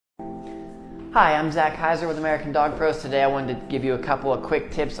Hi, I'm Zach Heiser with American Dog Pros. Today I wanted to give you a couple of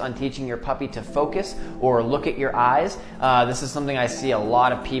quick tips on teaching your puppy to focus or look at your eyes. This is something I see a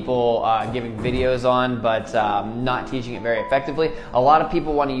lot of people giving videos on, but not teaching it very effectively. A lot of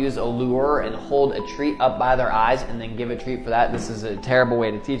people want to use a lure and hold a treat up by their eyes and then give a treat for that. This is a terrible way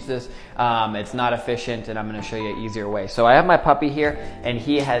to teach this. It's not efficient, and I'm going to show you an easier way. So I have my puppy here, and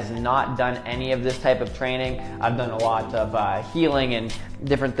he has not done any of this type of training. I've done a lot of healing and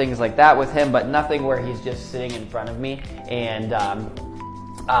different things like that with him, but nothing where he's just sitting in front of me and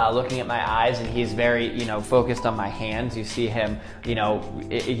looking at my eyes, and he's very, focused on my hands. You see him,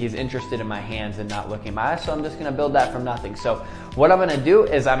 he's interested in my hands and not looking at my eyes, so I'm just gonna build that from nothing. So what I'm gonna do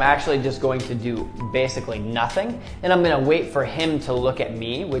is I'm actually just going to do basically nothing, and I'm gonna wait for him to look at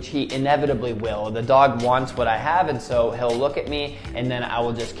me, which he inevitably will. The dog wants what I have, and so he'll look at me, and then I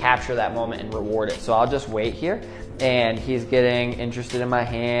will just capture that moment and reward it. So I'll just wait here. And he's getting interested in my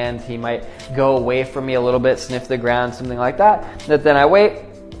hands. He might go away from me a little bit, sniff the ground, something like that. But then I wait,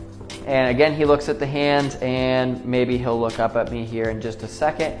 and again he looks at the hands, and maybe he'll look up at me here in just a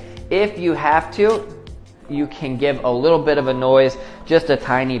second. If you have to, you can give a little bit of a noise, just a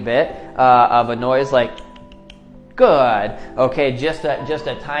tiny bit of a noise, like good. Okay, just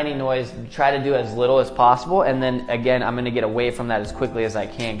a tiny noise. Try to do as little as possible, and then again I'm going to get away from that as quickly as I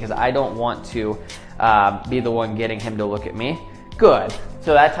can because I don't want to be the one getting him to look at me. Good.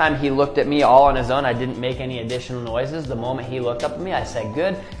 So that time he looked at me all on his own. I didn't make any additional noises. The moment he looked up at me, I said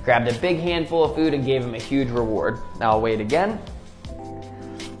good, grabbed a big handful of food and gave him a huge reward. Now I'll wait again.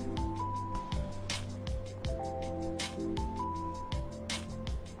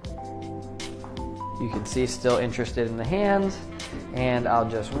 You can see still interested in the hands, and I'll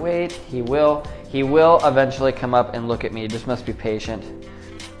just wait. He will eventually come up and look at me. Just must be patient.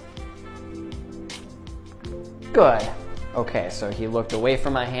 Good. Okay, so he looked away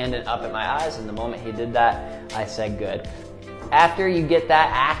from my hand and up at my eyes, and the moment he did that, I said good. After you get that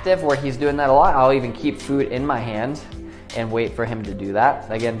active where he's doing that a lot, I'll even keep food in my hand and wait for him to do that.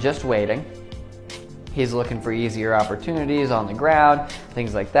 Again, just waiting. He's looking for easier opportunities on the ground,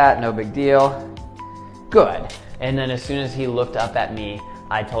 things like that, no big deal. Good. And then as soon as he looked up at me,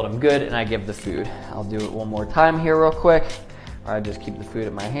 I told him good, and I give the food. I'll do it one more time here real quick, or I just keep the food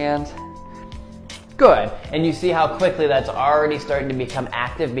in my hand. Good. And you see how quickly that's already starting to become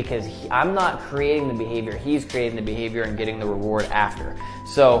active because I'm not creating the behavior, he's creating the behavior and getting the reward after.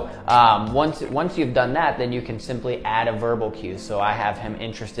 So once you've done that, then you can simply add a verbal cue. So I have him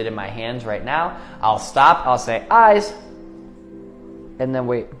interested in my hands right now. I'll stop, I'll say eyes, and then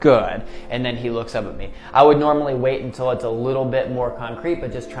wait, good. And then he looks up at me. I would normally wait until it's a little bit more concrete,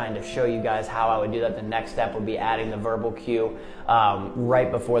 but just trying to show you guys how I would do that. The next step would be adding the verbal cue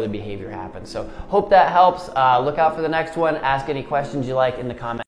right before the behavior happens. So hope that helps. Look out for the next one. Ask any questions you like in the comments.